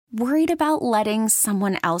Worried about letting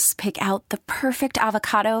someone else pick out the perfect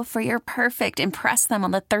avocado for your perfect impress them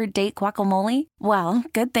on the third date guacamole? Well,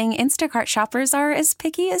 good thing Instacart shoppers are as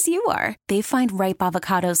picky as you are. They find ripe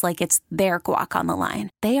avocados like it's their guac on the line.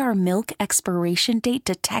 They are milk expiration date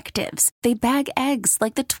detectives. They bag eggs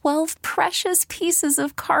like the 12 precious pieces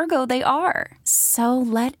of cargo they are. So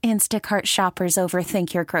let Instacart shoppers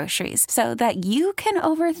overthink your groceries so that you can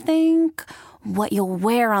overthink what you'll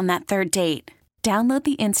wear on that third date. Download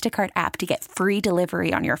the Instacart app to get free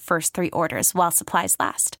delivery on your first 3 orders while supplies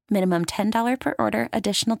last. Minimum $10 per order.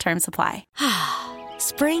 Additional terms apply.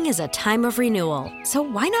 Spring is a time of renewal, so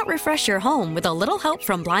why not refresh your home with a little help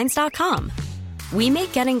from Blinds.com? We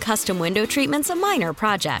make getting custom window treatments a minor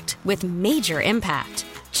project with major impact.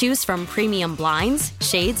 Choose from premium blinds,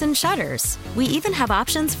 shades, and shutters. We even have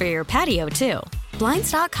options for your patio, too.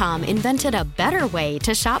 Blinds.com invented a better way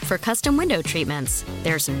to shop for custom window treatments.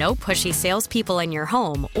 There's no pushy salespeople in your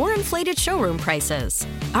home or inflated showroom prices.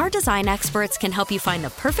 Our design experts can help you find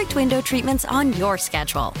the perfect window treatments on your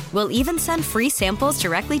schedule. We'll even send free samples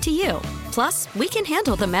directly to you. Plus, we can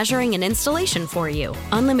handle the measuring and installation for you.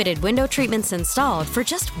 Unlimited window treatments installed for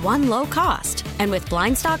just one low cost. And with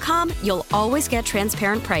Blinds.com, you'll always get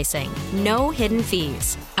transparent pricing. No hidden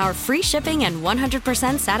fees. Our free shipping and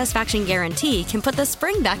 100% satisfaction guarantee can put the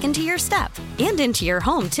spring back into your step and into your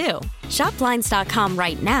home, too. Shop Blinds.com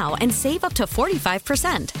right now and save up to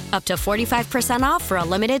 45%. Up to 45% off for a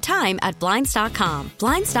limited time at Blinds.com.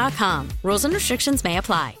 Blinds.com. Rules and restrictions may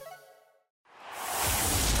apply.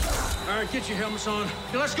 All right, get your helmets on.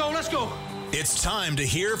 Okay, let's go. It's time to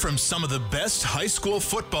hear from some of the best high school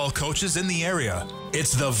football coaches in the area.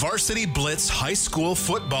 It's the Varsity Blitz High School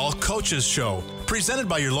Football Coaches Show, presented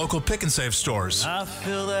by your local Pick and Save stores. I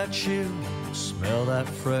feel that chill, smell that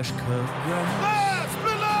fresh cut grass. Left,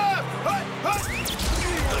 split left!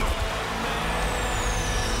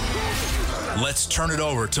 Hey! Let's turn it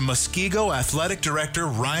over to Muskego Athletic Director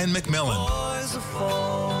Ryan McMillan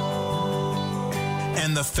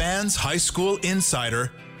and the Fans High School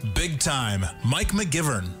Insider, Big Time, Mike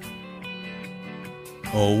McGivern.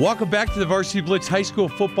 Oh, welcome back to the Varsity Blitz High School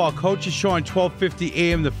Football Coaches Show on 1250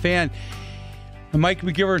 AM The Fan. Mike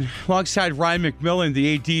McGivern alongside Ryan McMillan,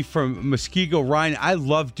 the AD from Muskego. Ryan, I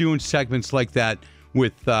love doing segments like that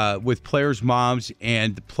with players' moms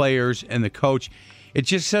and the players and the coach. It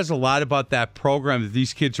just says a lot about that program that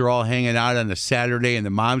these kids are all hanging out on a Saturday and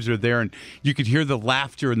the moms are there and you could hear the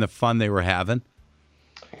laughter and the fun they were having.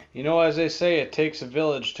 You know, as they say, it takes a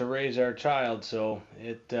village to raise our child, so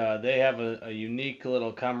they have a unique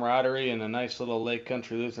little camaraderie and a nice little Lake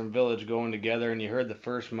Country Lutheran village going together, and you heard the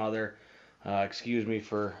first mother, excuse me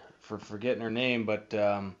for forgetting her name, but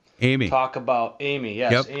Amy. Talk about Amy,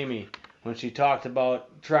 yes, yep. Amy, when she talked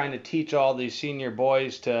about trying to teach all these senior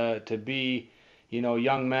boys to be, you know,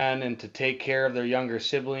 young men and to take care of their younger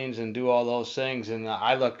siblings and do all those things. And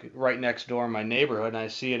I look right next door in my neighborhood and I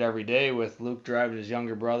see it every day with Luke driving his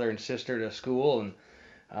younger brother and sister to school.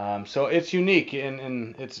 And so it's unique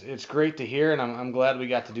and it's great to hear. And I'm glad we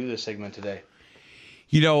got to do this segment today.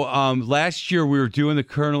 You know, last year we were doing the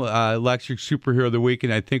Colonel Electric Superhero of the Week,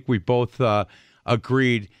 and I think we both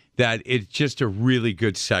agreed that it's just a really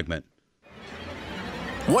good segment.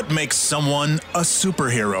 What makes someone a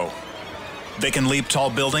superhero? They can leap tall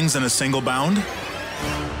buildings in a single bound?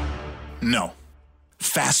 No.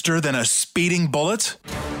 Faster than a speeding bullet?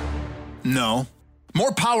 No.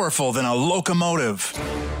 More powerful than a locomotive?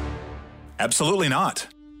 Absolutely not.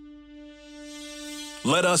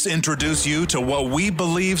 Let us introduce you to what we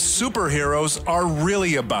believe superheroes are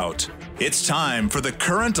really about. It's time for the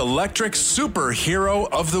Current Electric Superhero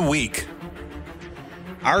of the Week.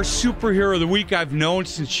 Our superhero of the week I've known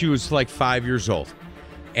since she was like 5 years old.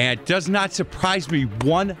 And it does not surprise me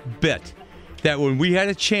one bit that when we had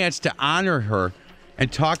a chance to honor her and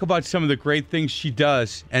talk about some of the great things she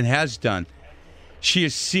does and has done, she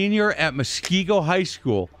is senior at Muskego High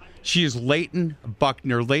School. She is Leighton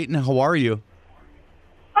Buckner. Leighton, how are you?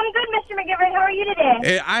 I'm good, Mr. McGivern. How are you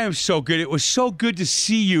today? I am so good. It was so good to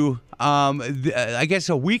see you, I guess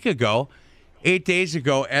a week ago, 8 days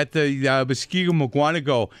ago at the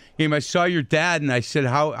Muskego-Mukwonago game. I saw your dad, and I said,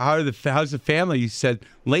 how's the family? He said,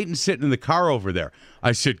 Leighton's sitting in the car over there.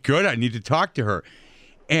 I said, good, I need to talk to her.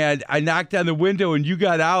 And I knocked on the window, and you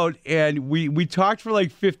got out, and we talked for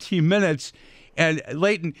like 15 minutes. And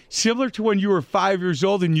Leighton, similar to when you were 5 years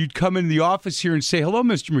old and you'd come into the office here and say, hello,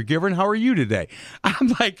 Mr. McGivern, how are you today?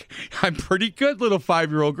 I'm like, I'm pretty good, little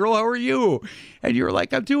 5-year-old girl. How are you? And you were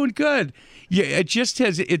like, I'm doing good. Yeah,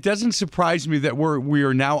 it doesn't surprise me that we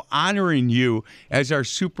are now honoring you as our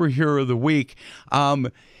superhero of the week.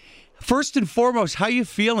 First and foremost, how you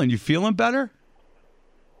feeling? You feeling better?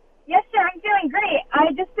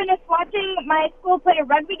 I just finished watching my school play a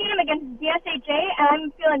rugby game against DSHA, and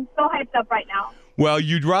I'm feeling so hyped up right now. Well,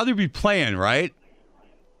 you'd rather be playing, right?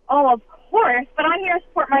 Oh, of course, but I'm here to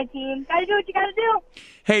support my team. Got to do what you got to do.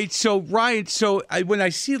 Hey, so Ryan, when I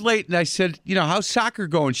see Leighton, I said, how's soccer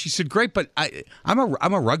going? She said, great, but I'm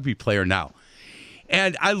a rugby player now.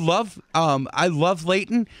 And I love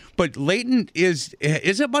Leighton, but Leighton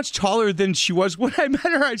isn't much taller than she was when I met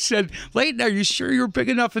her. I said, Leighton, are you sure you're big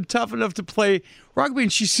enough and tough enough to play rugby?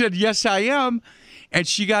 And she said, yes, I am. And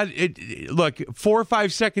she got it. Look, 4 or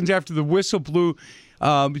 5 seconds after the whistle blew,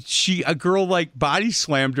 a girl body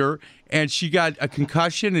slammed her, and she got a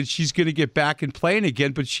concussion, and she's going to get back and playing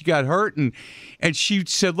again. But she got hurt, and she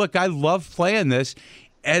said, look, I love playing this.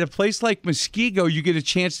 At a place like Muskego, you get a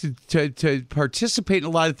chance to participate in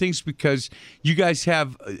a lot of things because you guys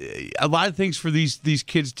have a lot of things for these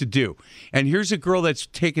kids to do. And here's a girl that's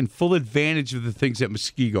taken full advantage of the things at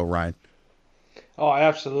Muskego, Ryan. Oh,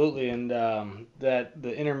 absolutely. And that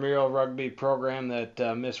the intramural rugby program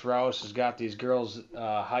that Miss Rouse has got these girls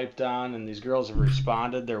hyped on, and these girls have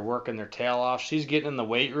responded. They're working their tail off. She's getting in the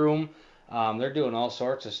weight room. They're doing all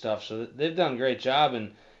sorts of stuff. So they've done a great job.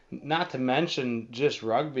 And not to mention just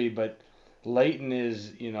rugby, but Leighton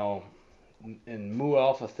is, in Mu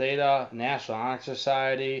Alpha Theta, National Honor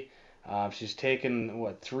Society. She's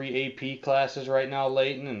taken, 3 AP classes right now,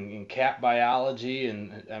 Leighton, in cat biology.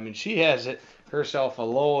 And, I mean, she has herself a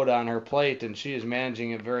load on her plate, and she is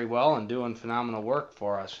managing it very well and doing phenomenal work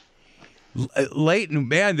for us. Leighton,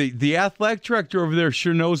 man, the athletic director over there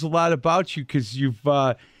sure knows a lot about you because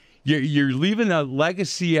you're leaving a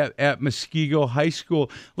legacy at Muskego High School.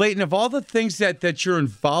 Leighton, of all the things that you're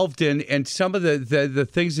involved in and some of the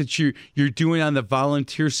things that you're doing on the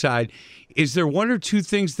volunteer side, is there one or two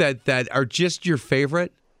things that are just your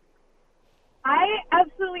favorite? I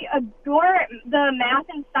absolutely adore the math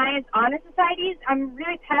and science honor societies. I'm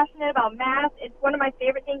really passionate about math. It's one of my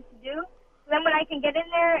favorite things to do. So then when I can get in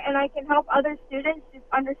there and I can help other students just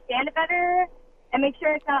understand it better and make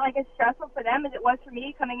sure it's not as stressful for them as it was for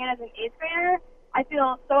me coming in as an 8th grader, I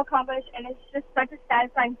feel so accomplished, and it's just such a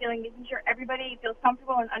satisfying feeling making sure everybody feels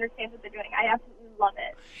comfortable and understands what they're doing. I absolutely love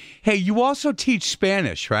it. Hey, you also teach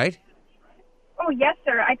Spanish, right? Oh, yes,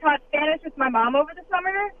 sir. I taught Spanish with my mom over the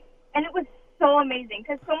summer, and it was so amazing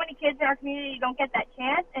because so many kids in our community don't get that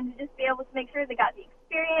chance, and to just be able to make sure they got the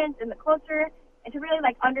experience and the culture and to really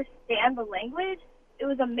understand the language, it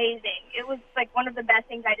was amazing. It was one of the best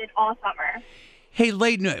things I did all summer. Hey,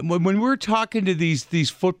 Leighton, when we're talking to these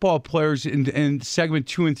football players in segment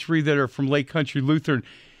 2 and 3 that are from Lake Country Lutheran,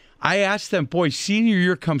 I asked them, boy, senior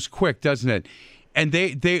year comes quick, doesn't it? And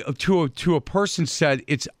they to a person said,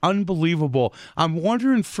 it's unbelievable. I'm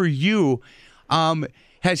wondering for you,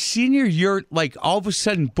 has senior year, all of a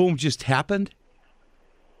sudden, boom, just happened?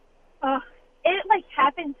 It,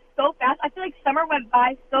 happened so fast. I feel like summer went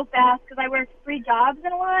by so fast because I worked 3 jobs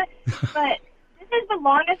and a lot. But this is the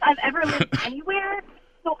longest I've ever lived anywhere.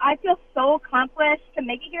 So I feel so accomplished to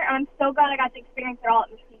make it here. And I'm so glad I got to experience it all at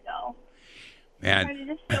Muskego.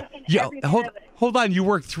 Man. Hold on. You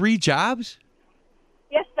worked 3 jobs?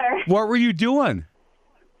 Yes, sir. What were you doing?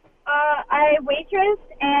 I waitressed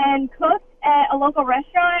and cooked at a local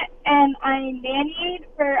restaurant, and I nannied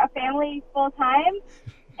for a family full time,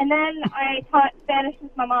 and then I taught Spanish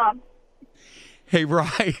with my mom. Hey,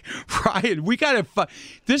 Ryan, we got to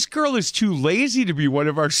this girl is too lazy to be one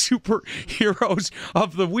of our superheroes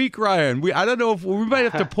of the week, Ryan. I don't know if we might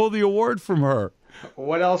have to pull the award from her.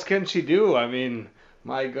 What else can she do? I mean,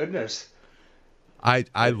 my goodness. I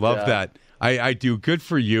love that. I do. Good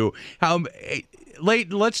for you.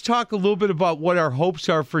 Leighton, let's talk a little bit about what our hopes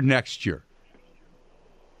are for next year.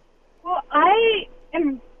 Well,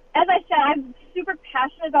 as I said, I'm super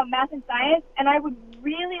passionate about math and science, and I would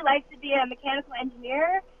really like to be a mechanical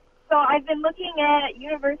engineer. So I've been looking at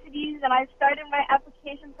universities, and I've started my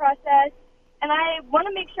application process, and I want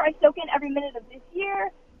to make sure I soak in every minute of this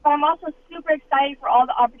year, but I'm also super excited for all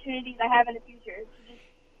the opportunities I have in the future to just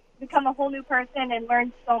become a whole new person and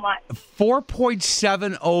learn so much.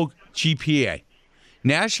 4.70 GPA.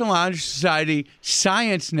 National Honor Society,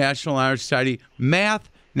 Science National Honor Society, Math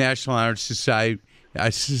National Honor Society,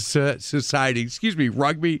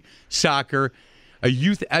 rugby, soccer, a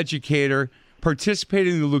youth educator,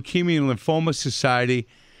 participated in the Leukemia and Lymphoma Society,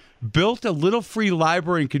 built a little free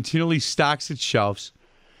library and continually stocks its shelves,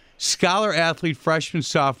 scholar athlete freshman,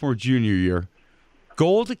 sophomore, junior year,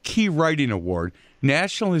 Gold Key Writing Award,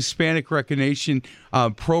 National Hispanic Recognition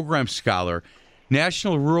Program Scholar,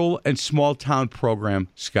 National Rural and Small Town Program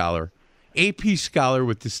Scholar, AP Scholar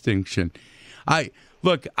with distinction. I've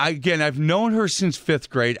known her since 5th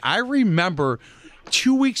grade. I remember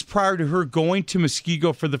 2 weeks prior to her going to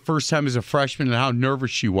Muskego for the first time as a freshman and how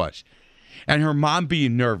nervous she was, and her mom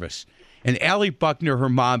being nervous. And Allie Buckner, her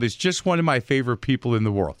mom, is just one of my favorite people in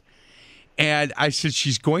the world. And I said,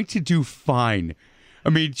 she's going to do fine. I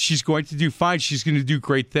mean, she's going to do fine. She's going to do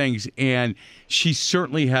great things. And she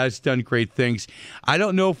certainly has done great things. I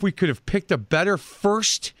don't know if we could have picked a better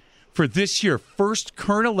first for this year. First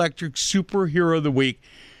Kern Electric Superhero of the Week.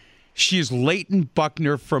 She is Leighton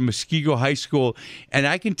Buckner from Muskego High School. And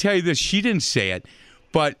I can tell you this, she didn't say it,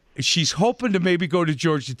 but she's hoping to maybe go to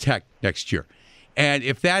Georgia Tech next year. And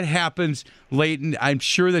if that happens, Leighton, I'm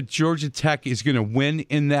sure that Georgia Tech is going to win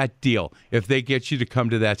in that deal if they get you to come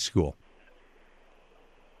to that school.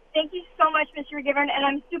 Thank you so much, Mr. McGivern, and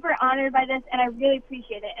I'm super honored by this, and I really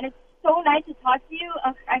appreciate it. And it's so nice to talk to you.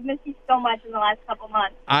 I've missed you so much in the last couple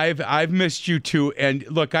months. I've missed you too. And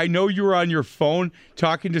look, I know you were on your phone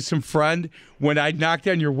talking to some friend when I knocked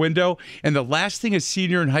on your window. And the last thing a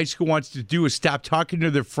senior in high school wants to do is stop talking to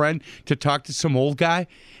their friend to talk to some old guy.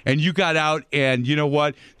 And you got out, and you know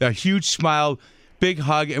what? A huge smile, big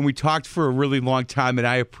hug, and we talked for a really long time, and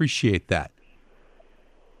I appreciate that.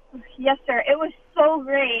 Yes, sir. It was so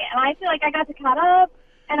great. And I feel like I got to caught up,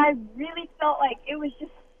 and I really felt like it was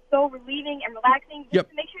just so relieving and relaxing just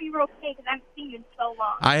to make sure you were okay, because I haven't seen you in so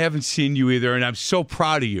long. I haven't seen you either, and I'm so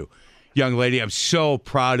proud of you, young lady. I'm so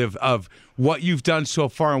proud of what you've done so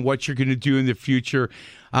far and what you're going to do in the future.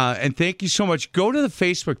 And thank you so much. Go to the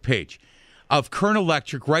Facebook page of Kern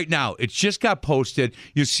Electric right now. It's just got posted.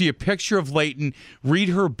 You'll see a picture of Leighton, read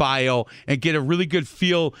her bio, and get a really good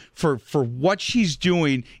feel for what she's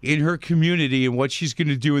doing in her community and what she's going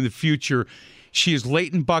to do in the future. She is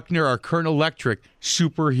Leighton Buckner, our Kern Electric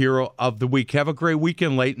Superhero of the Week. Have a great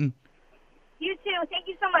weekend, Leighton. You too. Thank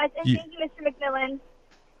you so much. And thank you, Mr. McMillan.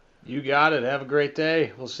 You got it. Have a great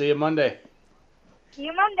day. We'll see you Monday. See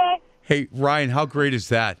you Monday. Hey, Ryan, how great is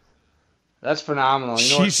that? That's phenomenal.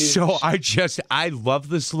 You know I love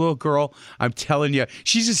this little girl. I'm telling you,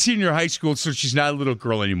 she's a senior in high school, so she's not a little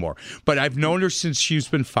girl anymore. But I've known her since she's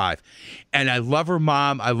been 5. And I love her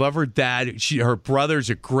mom. I love her dad. Her brother's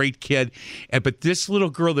a great kid. But this little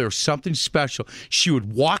girl, there was something special. She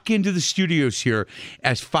would walk into the studios here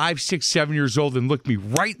as 5, 6, 7 years old and look me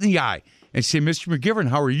right in the eye and say, Mr. McGivern,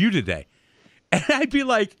 how are you today? And I'd be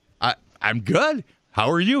like, I'm good. How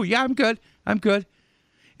are you? Yeah, I'm good. I'm good.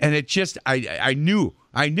 And it just, I knew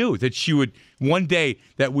that she would, one day,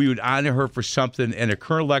 that we would honor her for something. And a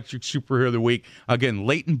Kern Electric Superhero of the Week, again,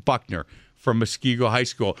 Leighton Buckner from Muskego High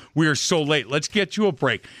School. We are so late. Let's get to a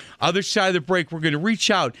break. Other side of the break, we're going to reach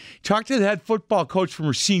out, talk to the head football coach from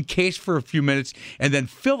Racine Case for a few minutes, and then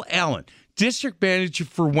Phil Allen, district manager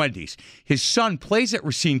for Wendy's. His son plays at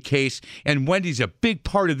Racine Case, and Wendy's a big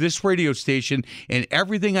part of this radio station and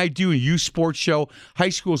everything I do in youth sports show, high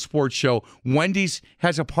school sports show. Wendy's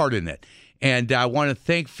has a part in it. And I want to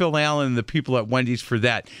thank Phil Allen and the people at Wendy's for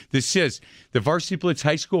that. This is the Varsity Blitz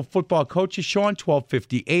High School Football Coaches Show on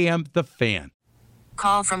 1250 AM, The Fan.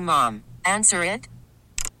 Call from mom. Answer it.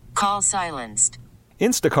 Call silenced.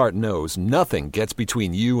 Instacart knows nothing gets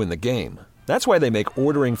between you and the game. That's why they make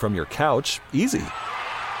ordering from your couch easy.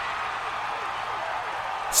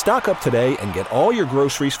 Stock up today and get all your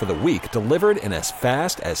groceries for the week delivered in as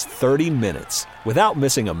fast as 30 minutes without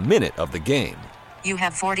missing a minute of the game. You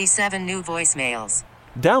have 47 new voicemails.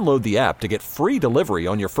 Download the app to get free delivery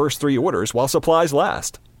on your first 3 orders while supplies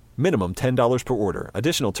last. Minimum $10 per order.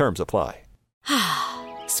 Additional terms apply.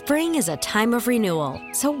 Spring is a time of renewal,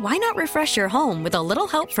 so why not refresh your home with a little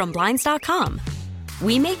help from Blinds.com?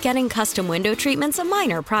 We make getting custom window treatments a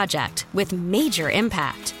minor project with major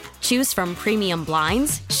impact. Choose from premium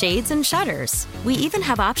blinds, shades, and shutters. We even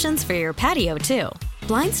have options for your patio, too.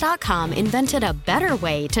 Blinds.com invented a better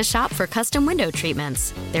way to shop for custom window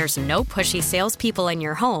treatments. There's no pushy salespeople in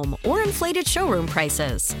your home or inflated showroom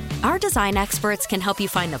prices. Our design experts can help you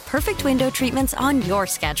find the perfect window treatments on your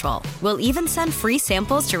schedule. We'll even send free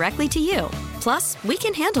samples directly to you. Plus, we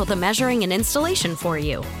can handle the measuring and installation for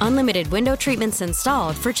you. Unlimited window treatments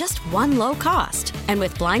installed for just one low cost. And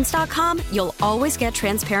with Blinds.com, you'll always get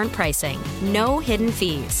transparent pricing. No hidden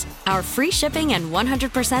fees. Our free shipping and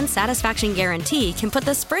 100% satisfaction guarantee can put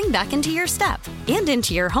the spring back into your step and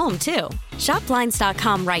into your home, too. Shop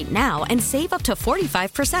Blinds.com right now and save up to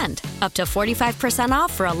 45%. Up to 45%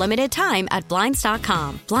 off for a limited time at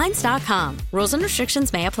Blinds.com. Blinds.com. Rules and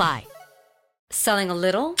restrictions may apply. Selling a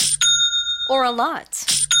little or a lot?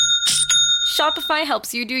 Shopify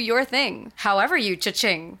helps you do your thing, however you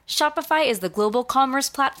cha-ching. Shopify is the global commerce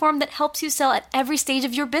platform that helps you sell at every stage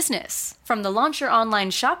of your business. From the launch your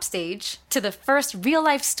online shop stage, to the first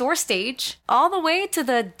real-life store stage, all the way to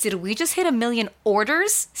the did we just hit 1 million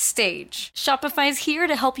orders stage. Shopify's here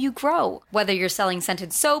to help you grow. Whether you're selling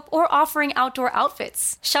scented soap or offering outdoor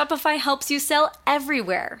outfits, Shopify helps you sell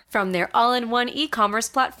everywhere. From their all-in-one e-commerce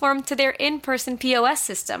platform to their in-person POS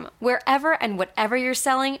system, wherever and whatever you're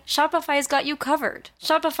selling, Shopify's got you covered.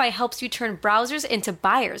 Shopify helps you turn browsers into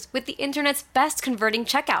buyers with the internet's best converting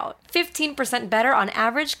checkout. 15% better on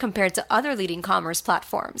average compared to other leading commerce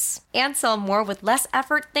platforms. And sell more with less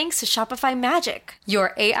effort thanks to Shopify Magic,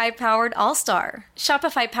 your AI-powered all-star.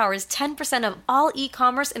 Shopify powers 10% of all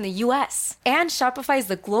e-commerce in the U.S. And Shopify is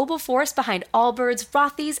the global force behind Allbirds,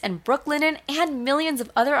 Rothy's, and Brooklinen, and millions of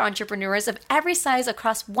other entrepreneurs of every size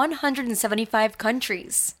across 175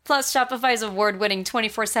 countries. Plus, Shopify's award-winning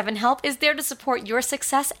 24/7 help is there to support your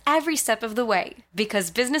success every step of the way.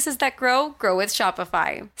 Because businesses that grow with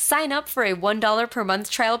Shopify. Sign up for a $1 per month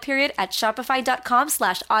trial period at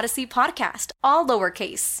shopify.com/Odyssey Podcast, all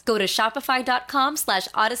lowercase. Go to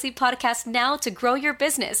shopify.com/Odyssey Podcast now to grow your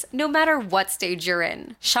business, no matter what stage you're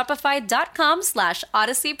in.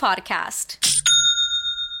 Shopify.com/Odyssey Podcast.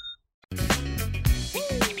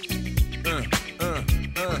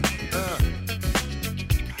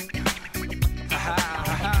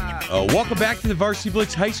 Welcome back to the Varsity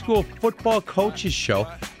Blitz High School Football Coaches Show,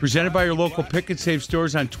 presented by your local Pick and Save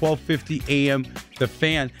stores on 1250 AM The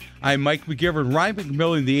Fan. I'm Mike McGivern. Ryan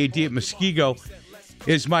McMillan, the AD at Muskego,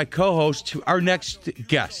 is my co-host. Our next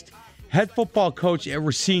guest, head football coach at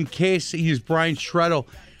Racine Case. He is Brian Schredel.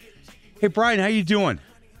 Hey, Brian, how you doing?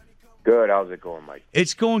 Good. How's it going, Mike?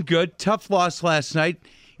 It's going good. Tough loss last night.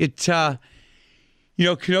 Kenosha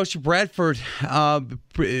Bradford,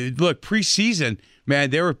 look, preseason, man,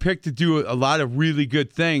 they were picked to do a lot of really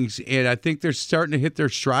good things, and I think they're starting to hit their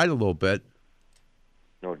stride a little bit.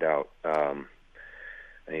 No doubt. I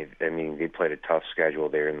mean, they played a tough schedule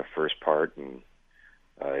there in the first part, and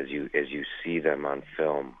as you see them on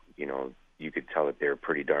film, you could tell that they're a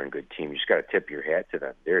pretty darn good team. You just got to tip your hat to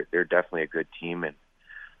them. They're definitely a good team, and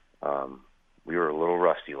we were a little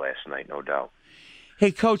rusty last night, no doubt.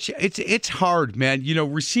 Hey, Coach, it's hard, man.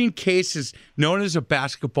 Racine Case is known as a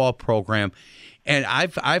basketball program, and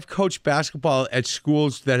I've coached basketball at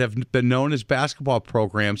schools that have been known as basketball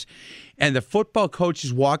programs, and the football coach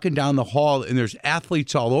is walking down the hall, and there's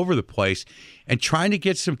athletes all over the place, and trying to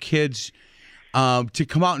get some kids to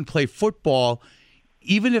come out and play football,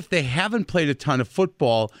 even if they haven't played a ton of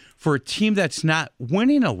football, for a team that's not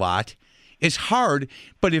winning a lot, is hard.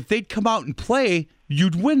 But if they'd come out and play,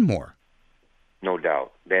 you'd win more. No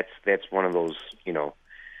doubt. That's one of those,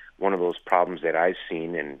 one of those problems that I've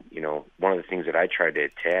seen, and one of the things that I tried to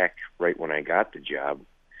attack right when I got the job,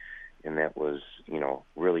 and that was,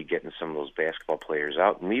 really getting some of those basketball players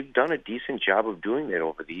out. And we've done a decent job of doing that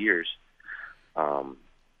over the years.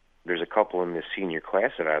 There's a couple in this senior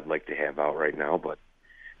class that I'd like to have out right now, but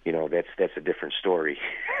that's a different story.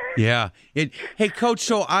 Yeah. Hey, Coach.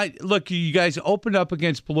 So you guys opened up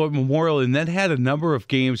against Beloit Memorial, and then had a number of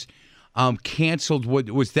games canceled.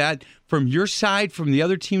 Was that from your side, from the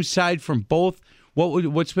other team's side, from both?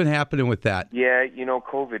 What's been happening with that? Yeah,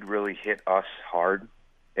 COVID really hit us hard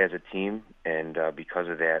as a team, and because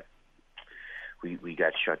of that, we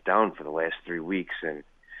got shut down for the last 3 weeks, and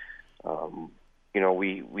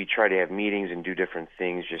we try to have meetings and do different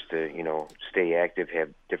things just to stay active, have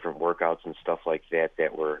different workouts and stuff like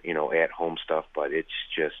that were at home stuff, but it's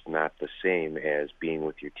just not the same as being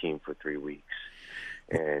with your team for 3 weeks.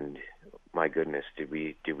 And my goodness, did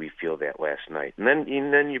we feel that last night? And then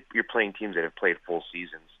you're playing teams that have played full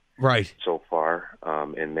seasons, right, so far,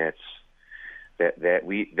 and that's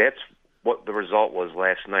what the result was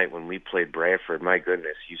last night when we played Bradford. My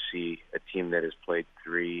goodness, you see a team that has played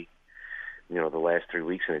the last 3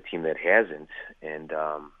 weeks, and a team that hasn't, and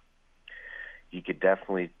you could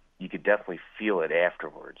definitely feel it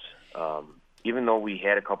afterwards. Even though we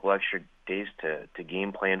had a couple extra days to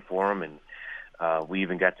game plan for them, and we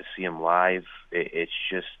even got to see them live. It's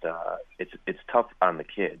just it's tough on the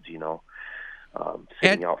kids,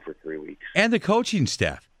 sitting out for 3 weeks, and the coaching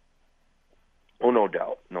staff. Oh, no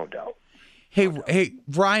doubt. Hey,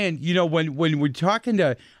 Brian. When we're talking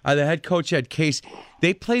to the head coach at Case,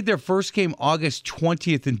 they played their first game August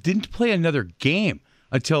 20th and didn't play another game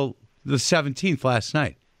until the 17th last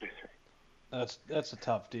night. That's a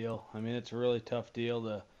tough deal. I mean, it's a really tough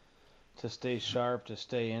deal to stay sharp, to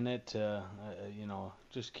stay in it, to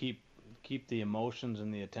just keep the emotions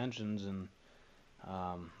and the attentions, and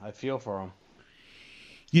I feel for them.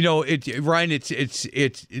 Ryan,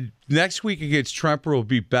 next week against Tremper will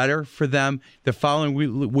be better for them. The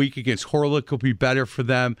following week against Horlick will be better for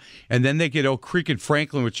them. And then they get Oak Creek and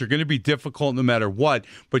Franklin, which are going to be difficult no matter what.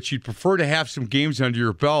 But you'd prefer to have some games under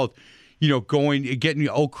your belt, getting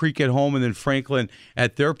Oak Creek at home and then Franklin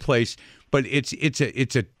at their place. But it's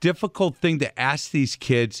a difficult thing to ask these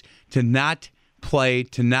kids to not play,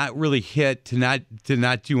 to not really hit, to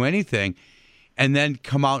not do anything, and then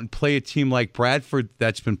come out and play a team like Bradford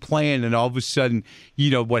that's been playing, and all of a sudden,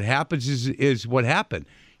 what happens is what happened.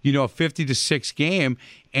 A 50-6 game,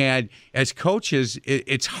 and as coaches,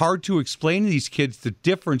 it's hard to explain to these kids the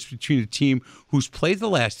difference between a team who's played the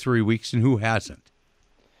last 3 weeks and who hasn't.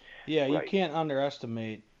 Yeah, you can't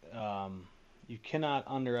underestimate. You cannot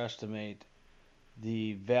underestimate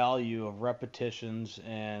the value of repetitions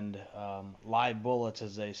and live bullets,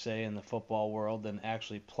 as they say in the football world, than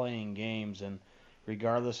actually playing games. And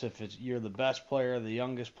regardless if you're the best player, the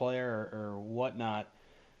youngest player, or whatnot,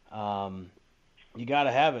 you got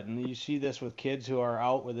to have it. And you see this with kids who are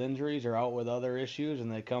out with injuries or out with other issues, and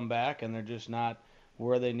they come back and they're just not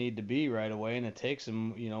where they need to be right away. And it takes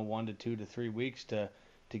them, 1 to 2 to 3 weeks to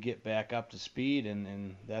get back up to speed,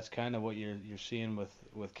 and that's kind of what you're seeing with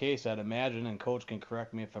Case, I'd imagine, and Coach can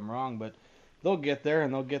correct me if I'm wrong, but they'll get there,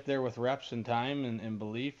 and they'll get there with reps and time and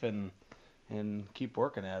belief and keep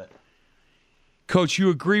working at it. Coach, you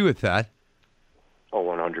agree with that? Oh,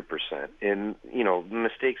 100%. And, the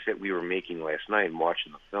mistakes that we were making last night and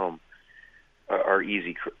watching the film are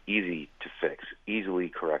easy to fix, easily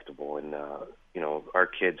correctable, and, our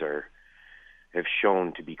kids have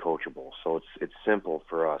shown to be coachable. So it's simple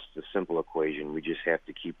for us. It's a simple equation. We just have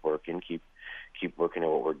to keep working, keep looking at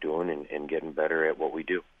what we're doing and getting better at what we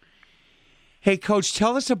do. Hey, Coach,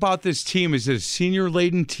 tell us about this team. Is it a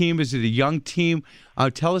senior-laden team? Is it a young team?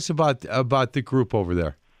 Tell us about the group over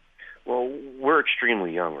there. Well, we're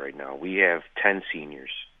extremely young right now. We have 10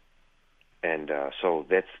 seniors. And so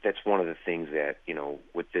that's one of the things that,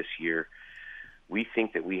 with this year, we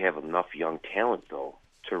think that we have enough young talent, though,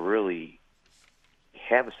 to really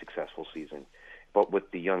have a successful season. But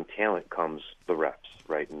with the young talent comes the reps,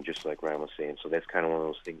 right? And just like Ryan was saying, so that's kind of one of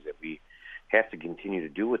those things that we have to continue to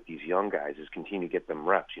do with these young guys, is continue to get them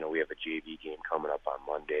reps. We have a JV game coming up on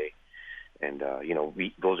Monday, and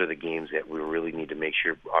those are the games that we really need to make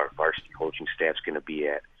sure our varsity coaching staff's going to be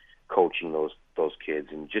at, coaching those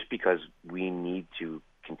kids, and just because we need to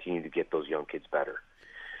continue to get those young kids better.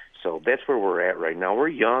 So that's where we're at right now. We're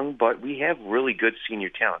young, but we have really good senior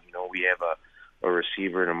talent. We have a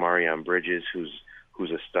receiver, and Amarion Bridges, who's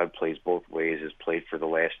a stud, plays both ways, has played for the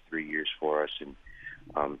last 3 years for us. And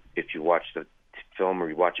if you watch the film or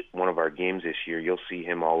you watch one of our games this year, you'll see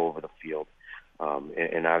him all over the field.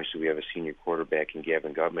 And obviously we have a senior quarterback in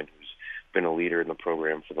Gavin Gutman, who's been a leader in the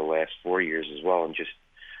program for the last 4 years as well, and just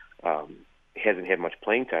hasn't had much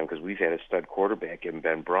playing time because we've had a stud quarterback in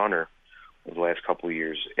Ben Bronner the last couple of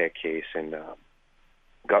years at Case, and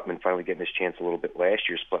Gutman finally getting his chance a little bit last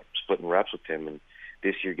year, splitting reps with him, and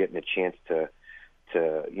this year getting a chance to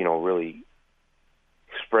really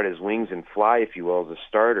spread his wings and fly, if you will, as a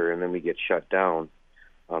starter, and then we get shut down.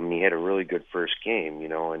 He had a really good first game,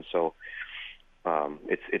 and so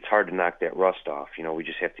it's hard to knock that rust off. We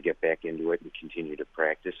just have to get back into it and continue to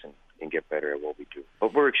practice and get better at what we do.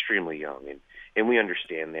 But we're extremely young, and we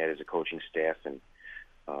understand that as a coaching staff, and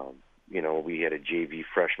we had a JV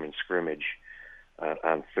freshman scrimmage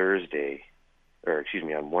on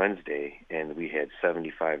Wednesday, and we had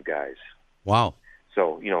 75 guys. Wow.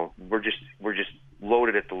 So, we're just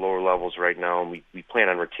loaded at the lower levels right now, and we plan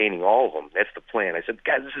on retaining all of them. That's the plan. I said,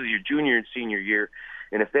 guys, this is your junior and senior year,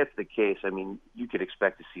 and if that's the case, you could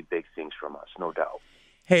expect to see big things from us, no doubt.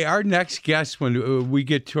 Hey, our next guest, when we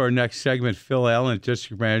get to our next segment, Phil Allen,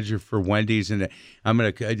 district manager for Wendy's, and I'm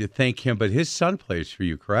going to thank him, but his son plays for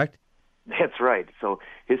you, correct? That's right. So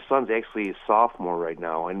his son's actually a sophomore right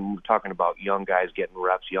now, and we're talking about young guys getting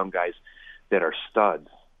reps, young guys that are studs.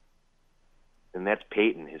 And that's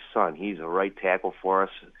Peyton, his son. He's a right tackle for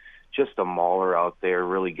us, just a mauler out there,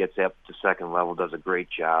 really gets up to second level, does a great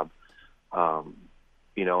job. And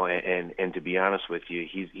to be honest with you,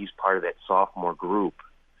 he's part of that sophomore group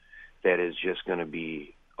that is just going to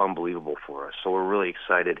be unbelievable for us. So we're really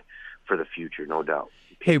excited for the future, no doubt.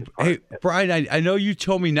 Hey, Brian, I know you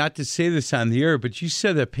told me not to say this on the air, but you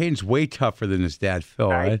said that Peyton's way tougher than his dad,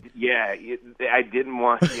 Phil, right? I didn't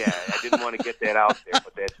want to get that out there,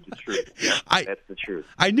 but that's the truth. Yeah, that's the truth.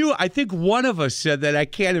 I think one of us said that. I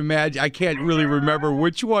can't really remember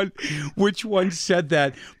which one said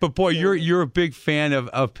that. But boy, you're a big fan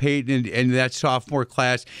of Peyton and that sophomore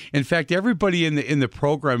class. In fact, everybody in the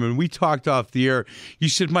program, and we talked off the air, you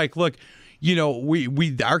said, Mike, look,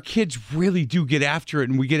 our kids really do get after it,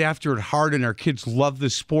 and we get after it hard, and our kids love the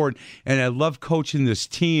sport, and I love coaching this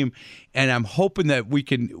team, and I'm hoping that we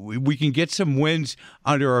can get some wins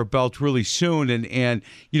under our belt really soon, and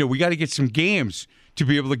we got to get some games to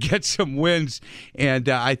be able to get some wins, and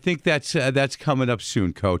I think that's coming up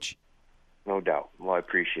soon, Coach. No doubt. Well, I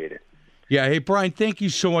appreciate it. Yeah. Hey, Brian, thank you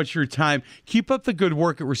so much for your time. Keep up the good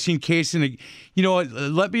work at Racine Case. And,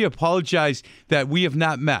 let me apologize that we have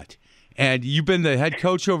not met. And you've been the head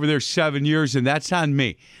coach over there 7 years, and that's on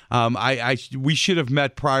me. We should have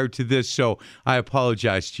met prior to this, so I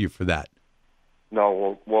apologize to you for that.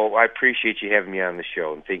 No, well, I appreciate you having me on the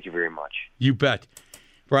show, and thank you very much. You bet.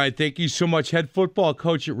 Brian, thank you so much. Head football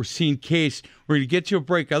coach at Racine Case. We're going to get to a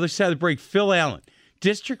break. Other side of the break, Phil Allen,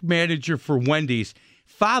 district manager for Wendy's,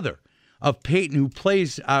 father of Peyton, who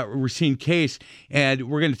plays Racine Case, and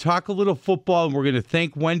we're going to talk a little football, and we're going to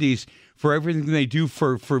thank Wendy's for everything they do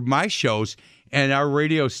for my shows and our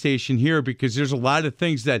radio station here, because there's a lot of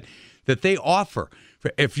things that they offer.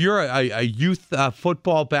 If you're a youth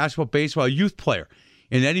football, basketball, baseball, youth player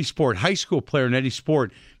in any sport, high school player in any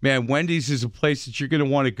sport, man, Wendy's is a place that you're going to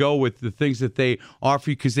want to go with the things that they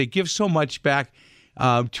offer you, because they give so much back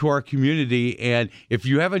to our community. And if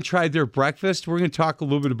you haven't tried their breakfast, we're going to talk a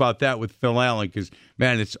little bit about that with Phil Allen, because,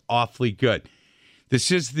 man, it's awfully good. This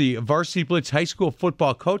is the Varsity Blitz High School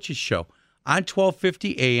Football Coaches Show on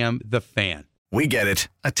 1250 AM, The Fan. We get it.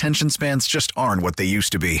 Attention spans just aren't what they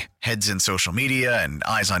used to be. Heads in social media and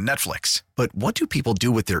eyes on Netflix. But what do people do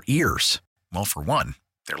with their ears? Well, for one,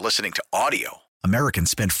 they're listening to audio. Americans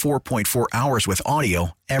spend 4.4 hours with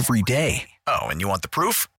audio every day. Oh, and you want the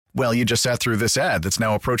proof? Well, you just sat through this ad that's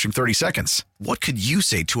now approaching 30 seconds. What could you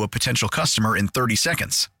say to a potential customer in 30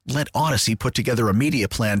 seconds? Let Odyssey put together a media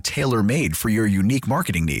plan tailor-made for your unique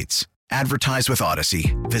marketing needs. Advertise with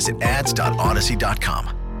Odyssey. Visit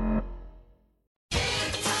ads.odyssey.com.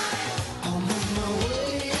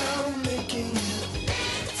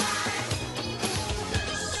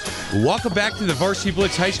 Welcome back to the Varsity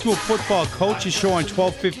Blitz High School Football Coaches Show on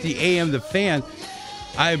 1250 AM, The Fan.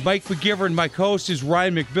 I'm Mike McGivern. My co-host is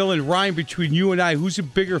Ryan McMillan. Ryan, between you and I, who's a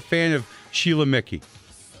bigger fan of Sheila Mickey?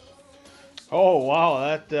 Oh,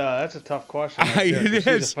 wow. That's a tough question. It She's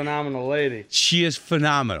is. a phenomenal lady. She is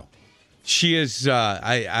phenomenal. She is,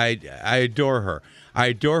 I adore her. I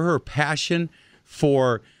adore her passion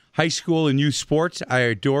for high school and youth sports. I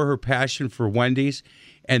adore her passion for Wendy's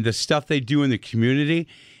and the stuff they do in the community.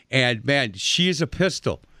 And, man, she is a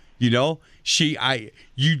pistol. You do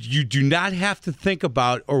not have to think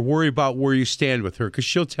about or worry about where you stand with her, because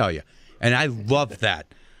she'll tell you. And I love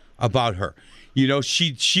that about her.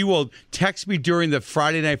 She will text me during the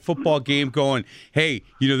Friday night football game going, hey,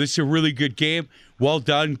 this is a really good game. Well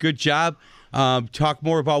done. Good job. Talk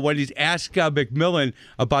more about Wendy's. Ask McMillan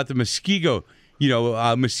about the Muskego,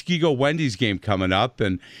 Muskego Wendy's game coming up.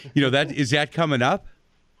 And, is that coming up?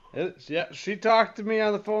 Yeah, she talked to me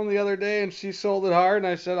on the phone the other day, and she sold it hard. And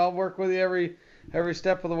I said, I'll work with you every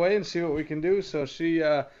step of the way and see what we can do. So she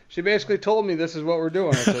basically told me this is what we're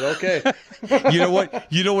doing. I said, okay.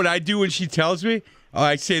 You know what I do when she tells me?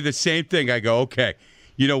 I say the same thing. I go, okay.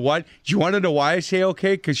 You know what? Do you want to know why I say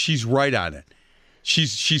okay? Because she's right on it.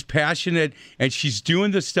 She's passionate, and she's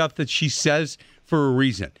doing the stuff that she says for a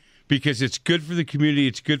reason, because it's good for the community.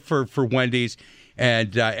 It's good for Wendy's.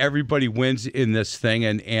 And everybody wins in this thing.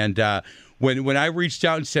 And when I reached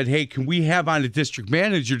out and said, hey, can we have on a district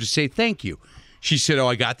manager to say thank you? She said, oh,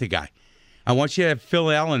 I got the guy. I want you to have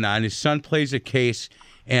Phil Allen on. His son plays a case,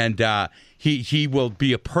 and he will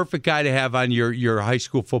be a perfect guy to have on your high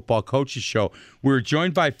school football coaches show. We're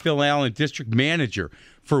joined by Phil Allen, district manager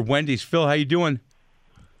for Wendy's. Phil, how you doing?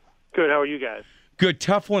 Good. How are you guys? Good.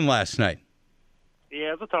 Tough one last night.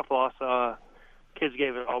 Yeah, it was a tough loss. Kids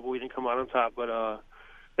gave it all, but we didn't come out on top. But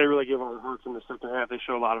they really gave all the hurts in the second half. They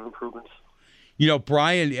showed a lot of improvements.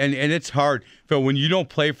 Brian, and it's hard, Phil, when you don't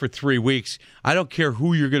play for 3 weeks. I don't care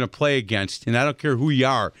who you're going to play against, and I don't care who you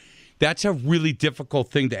are. That's a really difficult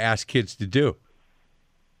thing to ask kids to do.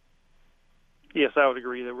 Yes, I would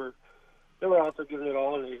agree. They were out there giving it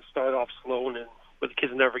all, and they started off slow, but the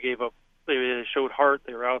kids never gave up. They showed heart.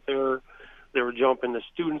 They were out there. They were jumping. The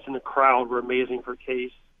students in the crowd were amazing for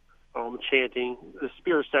Case. Chanting. The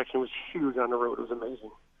spirit section was huge on the road. It was amazing.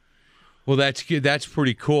 Well, that's good. That's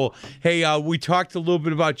pretty cool. Hey, we talked a little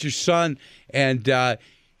bit about your son, and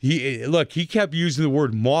he kept using the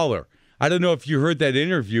word mauler. I don't know if you heard that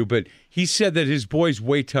interview, but he said that his boy's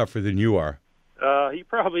way tougher than you are. He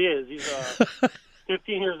probably is. He's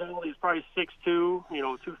 15 years old. He's probably 6'2",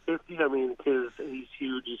 250. I mean, the kid he's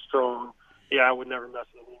huge. He's strong. Yeah, I would never mess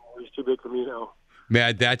with him anymore. He's too big for me now.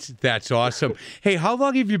 Man, that's awesome. Hey, how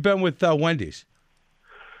long have you been with Wendy's?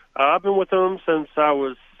 I've been with them since I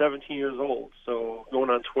was 17 years old, so going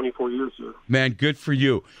on 24 years here. Man, good for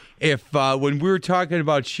you. If when we were talking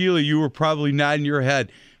about Sheila, you were probably nodding your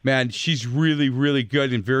head. Man, she's really, really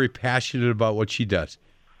good and very passionate about what she does.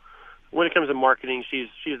 When it comes to marketing,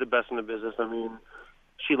 she's the best in the business. I mean,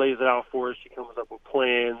 she lays it out for us. She comes up with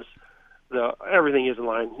plans. Everything is in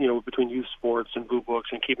line, between youth sports and Boo Books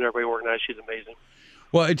and keeping everybody organized. She's amazing.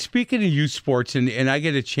 Well, and speaking of youth sports, and I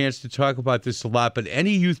get a chance to talk about this a lot, but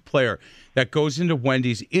any youth player that goes into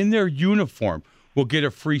Wendy's in their uniform will get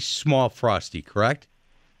a free small Frosty, correct?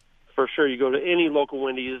 For sure. You go to any local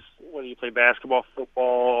Wendy's, whether you play basketball,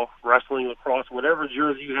 football, wrestling, lacrosse, whatever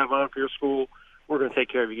jersey you have on for your school, we're going to take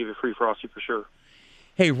care of you, give you a free Frosty for sure.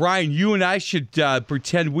 Hey, Ryan, you and I should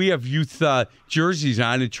pretend we have youth jerseys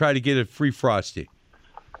on and try to get a free Frosty.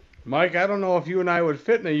 Mike, I don't know if you and I would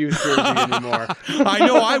fit in a youth jersey anymore. I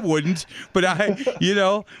know I wouldn't, but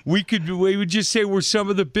we would just say we're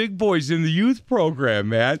some of the big boys in the youth program,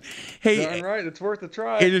 man. Hey, darn right, it's worth a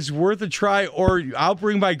try. It is worth a try, or I'll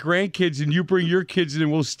bring my grandkids and you bring your kids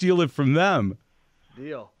and we'll steal it from them.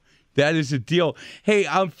 Deal. That is a deal. Hey,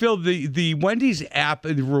 Phil, the Wendy's app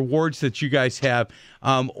and the rewards that you guys have,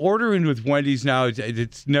 ordering with Wendy's now,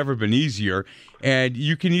 it's never been easier. And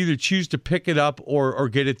you can either choose to pick it up or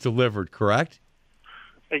get it delivered, correct?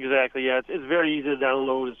 Exactly, yeah. It's very easy to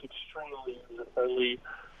download. It's extremely user-friendly.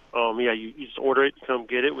 You just order it, come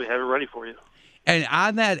get it. We have it ready for you. And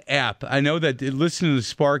on that app, I know that listening to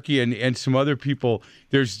Sparky and some other people,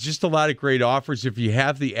 there's just a lot of great offers if you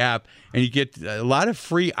have the app, and you get a lot of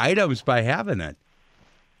free items by having it.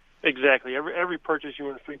 Exactly. Every purchase, you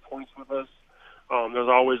earn free points with us. There's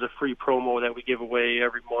always a free promo that we give away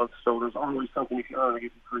every month, so there's always something you can earn to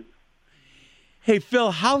get you free. Hey, Phil,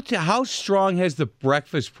 how strong has the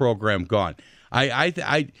breakfast program gone?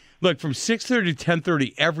 I look, from 6:30 to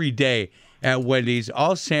 10:30 every day at Wendy's,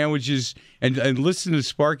 all sandwiches, and listen to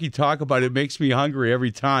Sparky talk about it makes me hungry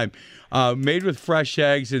every time. Made with fresh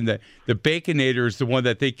eggs, and the Baconator is the one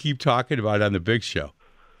that they keep talking about on the Big Show.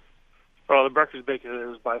 Oh, the breakfast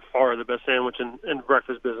Baconator is by far the best sandwich in the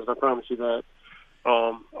breakfast business. I promise you that.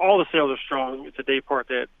 All the sales are strong. It's a day part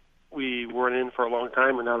that we weren't in for a long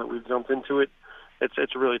time, and now that we've jumped into it,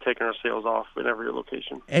 it's really taking our sales off in every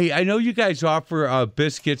location. Hey, I know you guys offer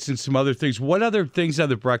biscuits and some other things. What other things on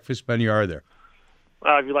the breakfast menu are there?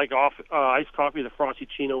 If you like iced coffee, the Frosty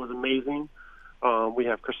Chino is amazing. We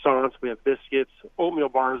have croissants, we have biscuits. Oatmeal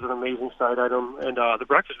bars is an amazing side item. And the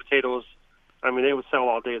breakfast potatoes, I mean, they would sell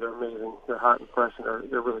all day. They're amazing. They're hot and fresh,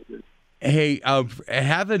 and they're really good. Hey,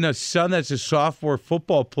 having a son that's a sophomore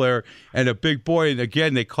football player and a big boy, and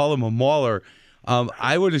again, they call him a mauler,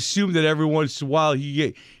 I would assume that every once in a while,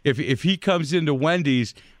 if he comes into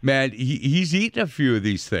Wendy's, man, he's eating a few of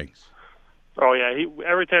these things. Oh, yeah.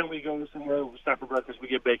 Every time we go somewhere, we stop for breakfast, we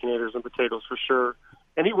get Baconators and potatoes for sure.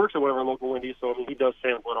 And he works at one of our local Wendy's, so I mean, he does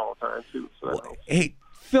sample it all the time, too. So that helps. Hey,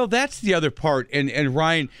 Phil, that's the other part. And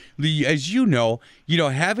Ryan, as you know,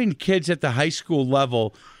 having kids at the high school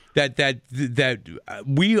level that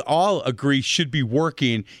we all agree should be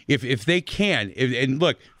working if they can. And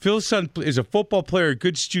look, Phil's son is a football player, a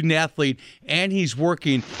good student athlete, and he's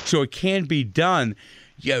working, so it can be done.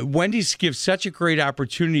 Yeah, Wendy's gives such a great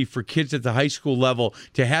opportunity for kids at the high school level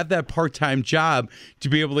to have that part-time job, to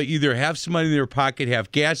be able to either have some money in their pocket,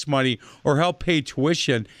 have gas money, or help pay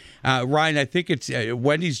tuition. Ryan, I think it's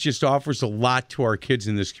Wendy's just offers a lot to our kids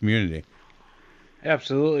in this community.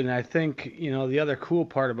 Absolutely, and I think, the other cool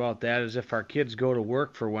part about that is if our kids go to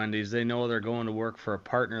work for Wendy's, they know they're going to work for a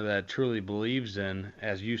partner that truly believes in,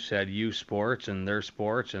 as you said, youth sports and their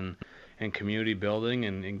sports and community building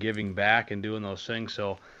and giving back and doing those things.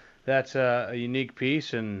 So that's a unique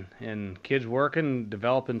piece, and kids working,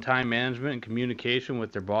 developing time management and communication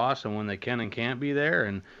with their boss and when they can and can't be there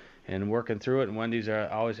and working through it. And Wendy's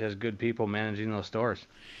always has good people managing those stores.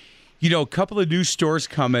 A couple of new stores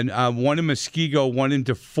coming, one in Muskego, one in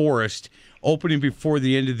DeForest, opening before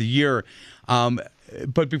the end of the year.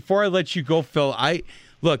 But before I let you go, Phil,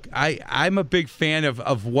 I'm a big fan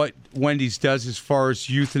of what Wendy's does as far as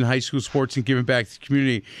youth and high school sports and giving back to the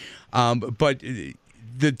community. But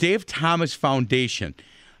the Dave Thomas Foundation,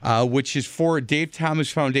 which is for Dave Thomas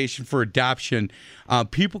Foundation for Adoption,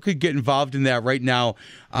 people could get involved in that right now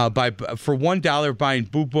for $1 buying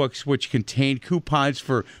Boo Books, which contain coupons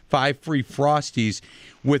for 5 free Frosties,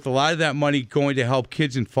 with a lot of that money going to help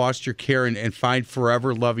kids in foster care and find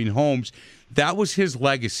forever loving homes. That was his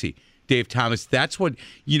legacy, Dave Thomas. That's what,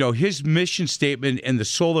 his mission statement and the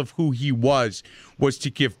soul of who he was to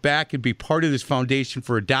give back and be part of this foundation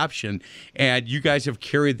for adoption. And you guys have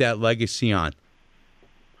carried that legacy on.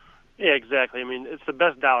 Yeah, exactly. I mean, it's the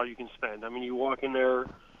best dollar you can spend. I mean, you walk in there,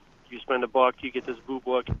 you spend $1, you get this Boo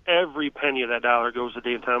Book. Every penny of that dollar goes to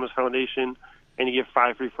Dave Thomas Foundation, and you get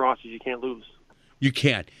 5 free Frosties. You can't lose. You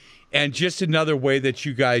can't. And just another way that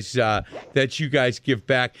you guys give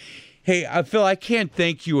back. Hey, Phil, I can't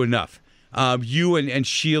thank you enough. You and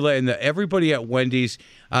Sheila and everybody at Wendy's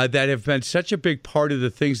that have been such a big part of the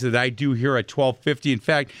things that I do here at 1250. In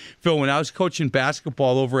fact, Phil, when I was coaching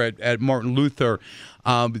basketball over at Martin Luther,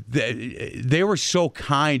 they were so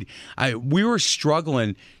kind. We were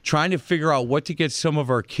struggling trying to figure out what to get some of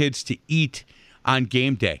our kids to eat on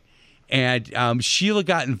game day. And Sheila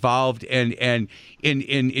got involved, and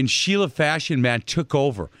in Sheila fashion, man, took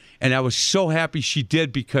over. And I was so happy she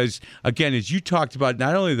did because, again, as you talked about,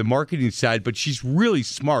 not only the marketing side, but she's really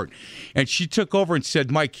smart. And she took over and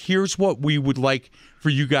said, Mike, here's what we would like for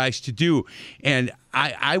you guys to do. And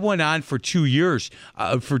I went on for 2 years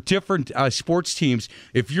for different sports teams.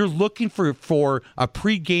 If you're looking for a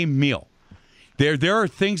pregame meal, there are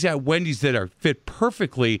things at Wendy's that are fit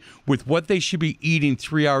perfectly with what they should be eating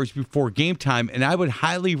 3 hours before game time. And I would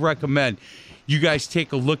highly recommend you guys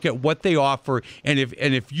take a look at what they offer, and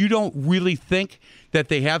if you don't really think that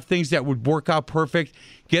they have things that would work out perfect,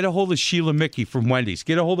 get a hold of Sheila Mickey from Wendy's.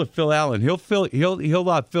 Get a hold of Phil Allen. He'll fill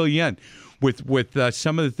you in with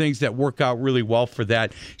some of the things that work out really well for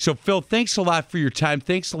that. So, Phil, thanks a lot for your time.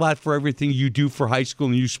 Thanks a lot for everything you do for high school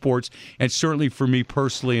and youth sports, and certainly for me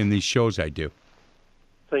personally in these shows I do.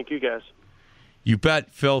 Thank you, guys. You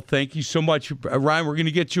bet, Phil. Thank you so much. Ryan, we're going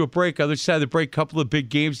to get you a break. Other side of the break, couple of big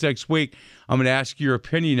games next week. I'm going to ask your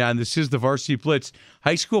opinion on this. Is the Varsity Blitz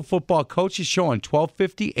High School Football Coaches Show on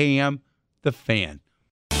 1250 AM, The Fan.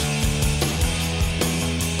 Tell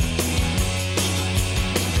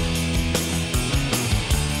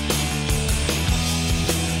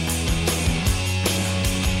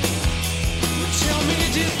me,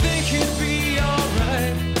 do you think you'd be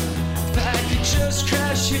alright if I could just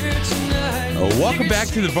crash here tonight? Welcome back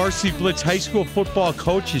to the Varsity Blitz High School Football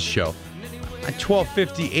Coaches Show at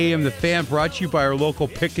 1250 AM. The Fan, brought to you by our local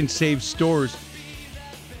Pick and Save stores.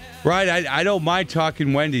 Right, I don't mind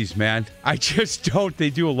talking Wendy's, man. I just don't.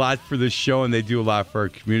 They do a lot for this show, and they do a lot for our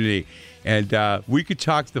community. And we could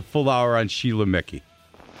talk the full hour on Sheila Mickey.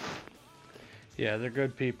 Yeah, they're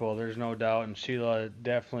good people. There's no doubt. And Sheila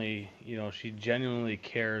definitely, she genuinely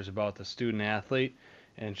cares about the student athlete,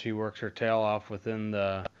 and she works her tail off within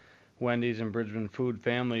the Wendy's and Bridgman Food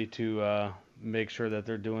family to make sure that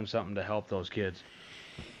they're doing something to help those kids.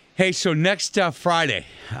 Hey, so next Friday,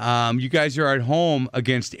 you guys are at home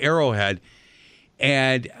against Arrowhead.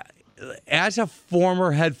 And as a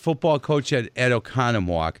former head football coach at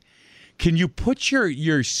Oconomowoc, can you put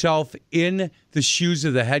yourself in the shoes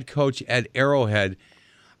of the head coach at Arrowhead?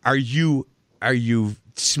 Are you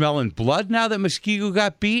smelling blood now that Muskego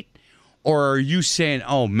got beat? Or are you saying,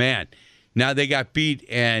 oh, man, now they got beat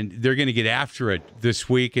and they're going to get after it this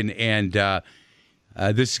week, and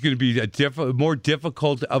this is going to be more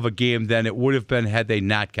difficult of a game than it would have been had they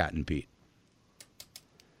not gotten beat?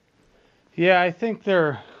 Yeah, I think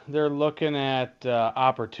they're looking at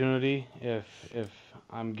opportunity, if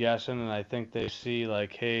I'm guessing, and I think they see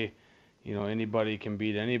like, hey, anybody can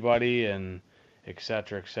beat anybody, and et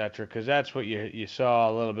cetera, because that's what you saw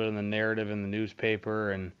a little bit in the narrative in the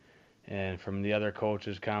newspaper and from the other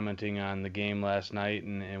coaches commenting on the game last night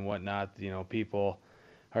and whatnot. People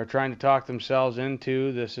are trying to talk themselves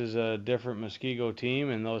into this is a different Muskego team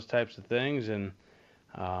and those types of things. And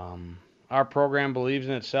our program believes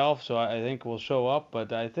in itself, so I think we'll show up.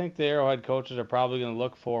 But I think the Arrowhead coaches are probably going to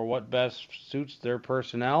look for what best suits their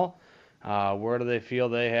personnel. Where do they feel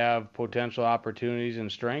they have potential opportunities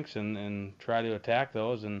and strengths, and try to attack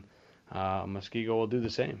those. And Muskego will do the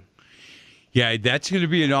same. Yeah, that's going to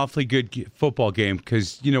be an awfully good football game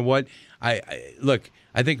because you know what? I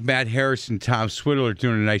think Matt Harris and Tom Swiddle are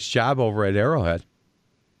doing a nice job over at Arrowhead.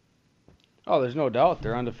 Oh, there's no doubt.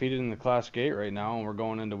 They're undefeated in the Class Gate right now, and we're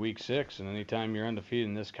going into Week 6. And anytime you're undefeated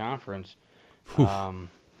in this conference,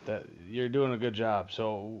 that you're doing a good job.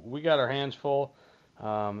 So we got our hands full.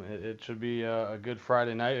 It should be a good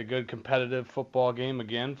Friday night, a good competitive football game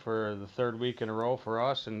again for the third week in a row for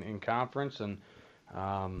us in conference. And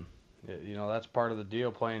that's part of the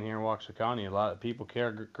deal playing here in Waukesha County. A lot of people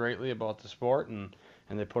care greatly about the sport, and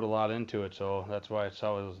they put a lot into it. So that's why it's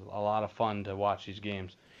always a lot of fun to watch these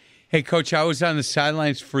games. Hey, Coach, I was on the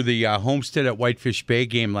sidelines for the Homestead at Whitefish Bay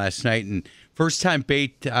game last night, and first time Bay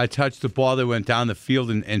touched the ball, they went down the field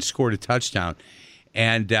and scored a touchdown.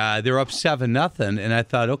 And they're up 7-0, and I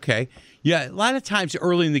thought, okay. Yeah, a lot of times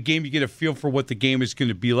early in the game you get a feel for what the game is going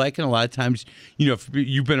to be like, and a lot of times, if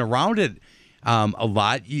you've been around it a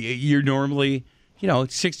lot, you're normally,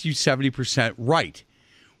 60, 70% right.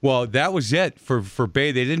 Well, that was it for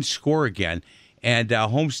Bay. They didn't score again. And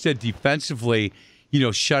Homestead defensively,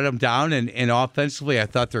 shut them down. And offensively, I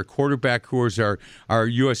thought their quarterback, who was our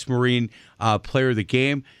U.S. Marine player of the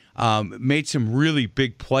game, made some really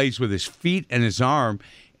big plays with his feet and his arm.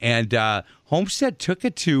 And Homestead took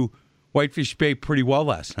it to Whitefish Bay pretty well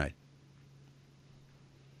last night.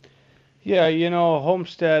 Yeah,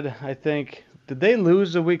 Homestead, I think, did they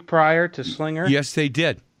lose the week prior to Slinger? Yes, they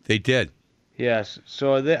did. They did. Yes.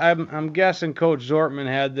 So I'm guessing Coach Zortman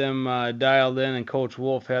had them dialed in, and Coach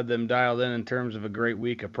Wolf had them dialed in terms of a great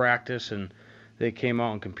week of practice, and they came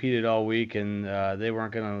out and competed all week, and they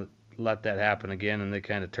weren't going to let that happen again, and they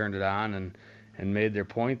kind of turned it on and made their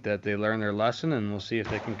point that they learned their lesson, and we'll see if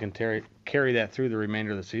they can carry that through the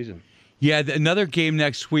remainder of the season. Yeah, another game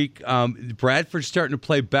next week. Bradford's starting to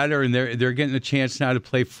play better, and they're getting a chance now to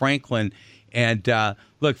play Franklin. And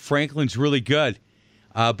look, Franklin's really good.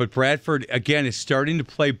 But Bradford, again, is starting to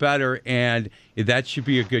play better, and that should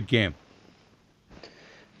be a good game.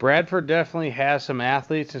 Bradford definitely has some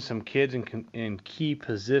athletes and some kids in key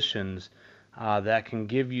positions that can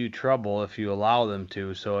give you trouble if you allow them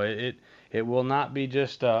to. So it will not be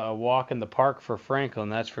just a walk in the park for Franklin,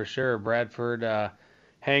 that's for sure. Bradford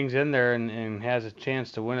hangs in there and has a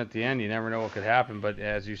chance to win at the end. You never know what could happen, but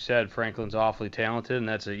as you said, Franklin's awfully talented, and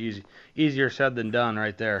that's easier said than done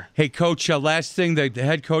right there. Hey, Coach, last thing, the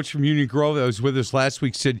head coach from Union Grove that was with us last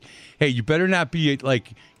week said, hey, you better not be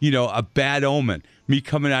a bad omen, me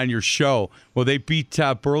coming on your show. Well, they beat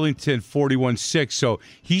Burlington 41-6, so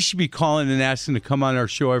he should be calling and asking to come on our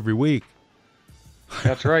show every week.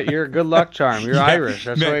 That's right. You're a good luck charm. You're Irish.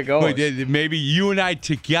 That's the way it goes. Maybe you and I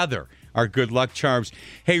together are good luck charms.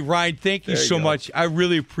 Hey, Ryan, thank you so much. I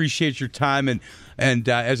really appreciate your time. And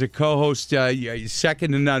as a co-host,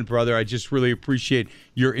 second to none, brother. I just really appreciate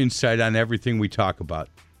your insight on everything we talk about.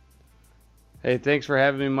 Hey, thanks for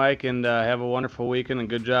having me, Mike, and have a wonderful weekend, and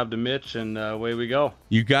good job to Mitch, and away we go.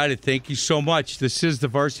 You got it. Thank you so much. This is the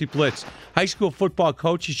Varsity Blitz High School Football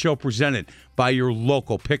Coaches Show presented by your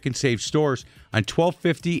local Pick and Save stores on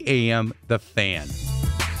 1250 AM The Fan.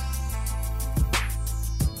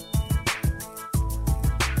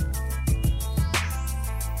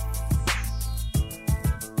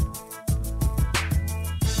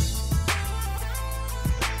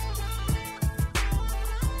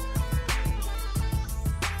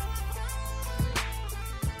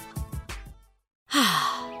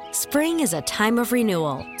 Spring is a time of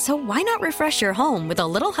renewal, so why not refresh your home with a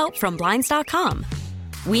little help from Blinds.com?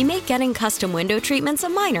 We make getting custom window treatments a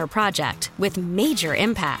minor project with major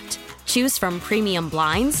impact. Choose from premium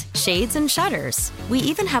blinds, shades, and shutters. We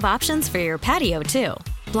even have options for your patio, too.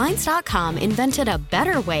 Blinds.com invented a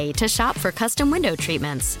better way to shop for custom window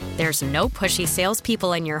treatments. There's no pushy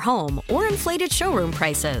salespeople in your home or inflated showroom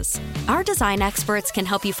prices. Our design experts can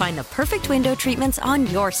help you find the perfect window treatments on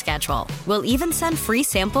your schedule. We'll even send free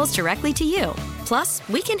samples directly to you. Plus,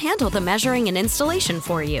 we can handle the measuring and installation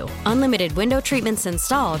for you. Unlimited window treatments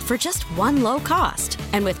installed for just one low cost.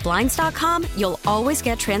 And with Blinds.com, you'll always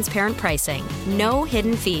get transparent pricing. No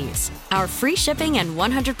hidden fees. Our free shipping and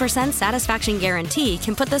 100% satisfaction guarantee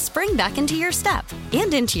can put the spring back into your step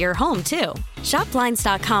and into your home, too. Shop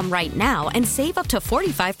Blinds.com right now and save up to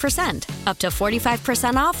 45%. Up to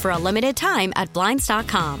 45% off for a limited time at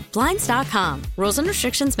Blinds.com. Blinds.com. Rules and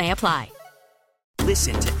restrictions may apply.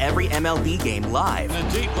 Listen to every MLB game live. In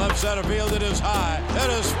the deep left center field, it is high,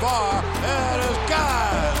 it is far, it is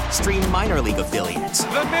gone. Stream minor league affiliates.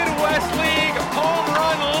 The Midwest League home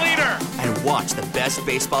run leader. And watch the best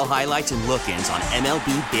baseball highlights and look-ins on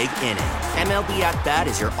MLB Big Inning. MLB At Bat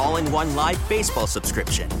is your all-in-one live baseball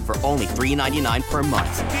subscription for only $3.99 per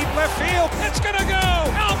month. Deep left field, it's gonna go.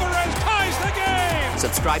 Alvarez ties the game.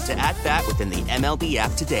 Subscribe to At Bat within the MLB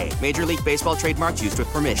app today. Major League Baseball trademarks used with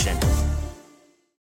permission.